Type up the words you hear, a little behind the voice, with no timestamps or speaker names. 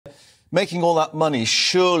making all that money,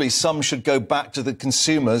 surely some should go back to the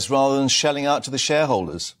consumers rather than shelling out to the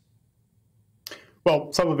shareholders.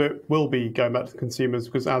 Well, some of it will be going back to the consumers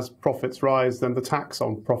because as profits rise, then the tax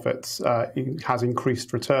on profits has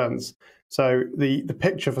increased returns. So the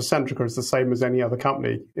picture for Centrica is the same as any other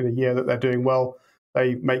company. In a year that they're doing well,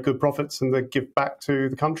 they make good profits and they give back to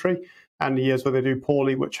the country. And the years where they do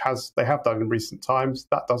poorly, which they have done in recent times,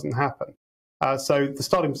 that doesn't happen. So the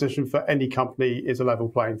starting position for any company is a level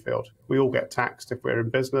playing field. We all get taxed if we're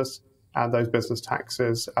in business, and those business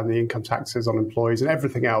taxes and the income taxes on employees and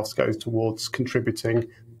everything else goes towards contributing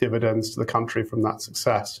dividends to the country from that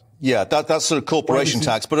success. Yeah, that's sort of corporation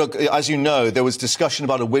tax. But as you know, there was discussion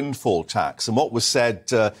about a windfall tax, and what was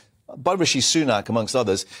said by Rishi Sunak, amongst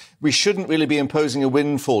others, we shouldn't really be imposing a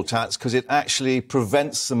windfall tax because it actually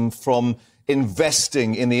prevents them from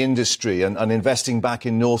investing in the industry and investing back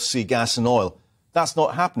in North Sea gas and oil. That's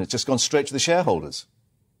not happened. It's just gone straight to the shareholders.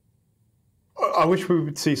 I wish we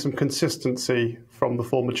would see some consistency from the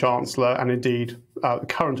former Chancellor and indeed the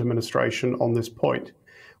current administration on this point.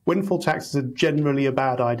 Windfall taxes are generally a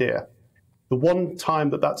bad idea. The one time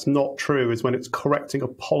that that's not true is when it's correcting a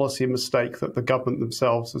policy mistake that the government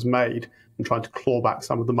themselves has made and trying to claw back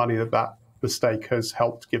some of the money that mistake has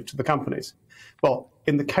helped give to the companies. Well,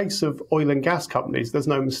 in the case of oil and gas companies, there's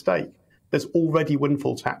no mistake. There's already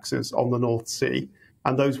windfall taxes on the North Sea,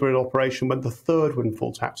 and those were in operation when the third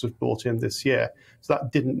windfall tax was brought in this year. So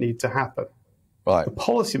that didn't need to happen. Right. The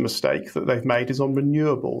policy mistake that they've made is on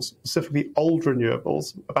renewables, specifically old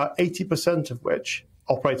renewables, about 80% of which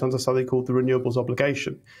operate under something called the renewables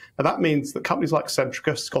obligation. And that means that companies like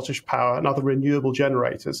Centrica, Scottish Power and other renewable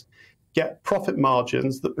generators get profit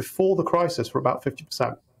margins that before the crisis were about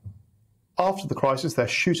 50%. After the crisis, they're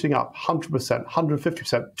shooting up 100%,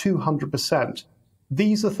 150%, 200%.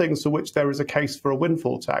 These are things for which there is a case for a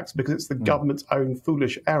windfall tax because it's the government's own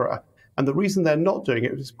foolish error. And the reason they're not doing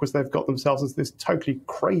it is because they've got themselves into this totally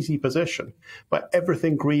crazy position where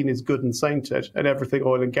everything green is good and sainted and everything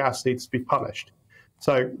oil and gas needs to be punished.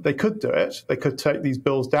 So they could do it. They could take these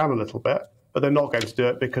bills down a little bit, but they're not going to do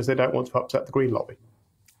it because they don't want to upset the Green lobby.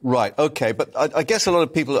 Right, OK. But I guess a lot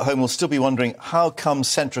of people at home will still be wondering how come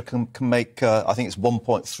Centrica can make, I think it's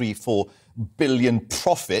 1.34 billion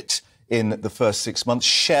profit in the first 6 months.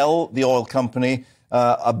 Shell, the oil company,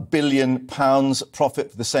 £1 billion profit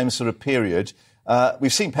for the same sort of period.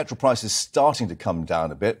 We've seen petrol prices starting to come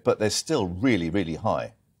down a bit, but they're still really, really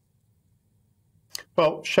high.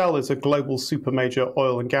 Well, Shell is a global super major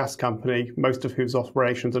oil and gas company, most of whose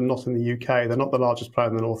operations are not in the UK. They're not the largest player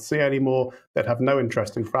in the North Sea anymore. They'd have no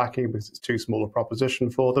interest in fracking because it's too small a proposition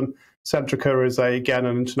for them. Centrica is, again,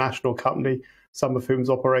 an international company, some of whose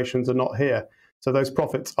operations are not here. So those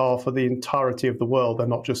profits are for the entirety of the world. They're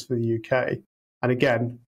not just for the UK. And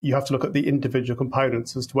again, you have to look at the individual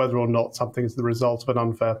components as to whether or not something is the result of an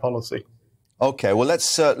unfair policy. OK, well,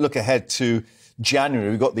 let's look ahead to January.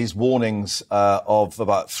 We've got these warnings of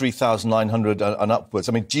about 3,900 and upwards.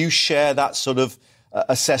 I mean, do you share that sort of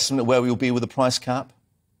assessment of where we will be with the price cap?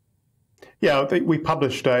 Yeah, I think we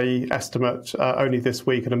published an estimate only this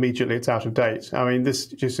week and immediately it's out of date. I mean, this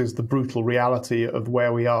just is the brutal reality of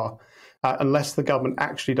where we are. Unless the government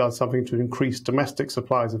actually does something to increase domestic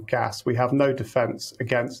supplies of gas, we have no defence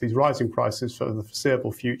against these rising prices for the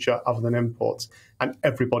foreseeable future other than imports. And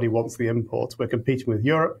everybody wants the imports. We're competing with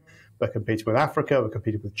Europe, we're competing with Africa, we're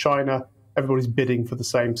competing with China. Everybody's bidding for the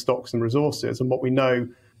same stocks and resources. And what we know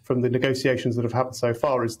from the negotiations that have happened so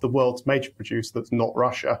far is the world's major producer that's not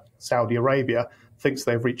Russia, Saudi Arabia, thinks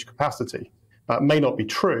they've reached capacity. It may not be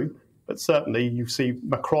true, but certainly you see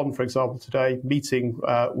Macron, for example, today meeting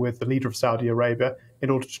with the leader of Saudi Arabia in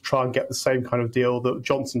order to try and get the same kind of deal that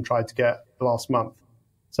Johnson tried to get last month.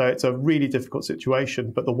 So it's a really difficult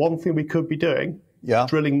situation. But the one thing we could be doing,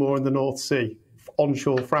 drilling more in the North Sea,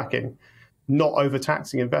 onshore fracking, not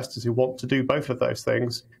overtaxing investors who want to do both of those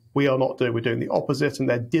things. We are not doing. We're doing the opposite, and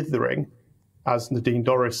they're dithering, as Nadine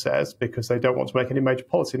Dorries says, because they don't want to make any major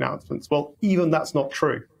policy announcements. Well, even that's not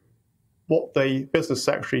true. What the business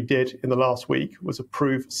secretary did in the last week was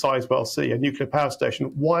approve Sizewell C, a nuclear power station.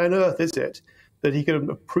 Why on earth is it that he can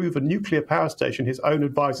approve a nuclear power station his own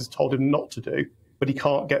advisors told him not to do, but he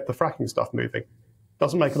can't get the fracking stuff moving?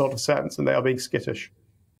 Doesn't make a lot of sense, and they are being skittish.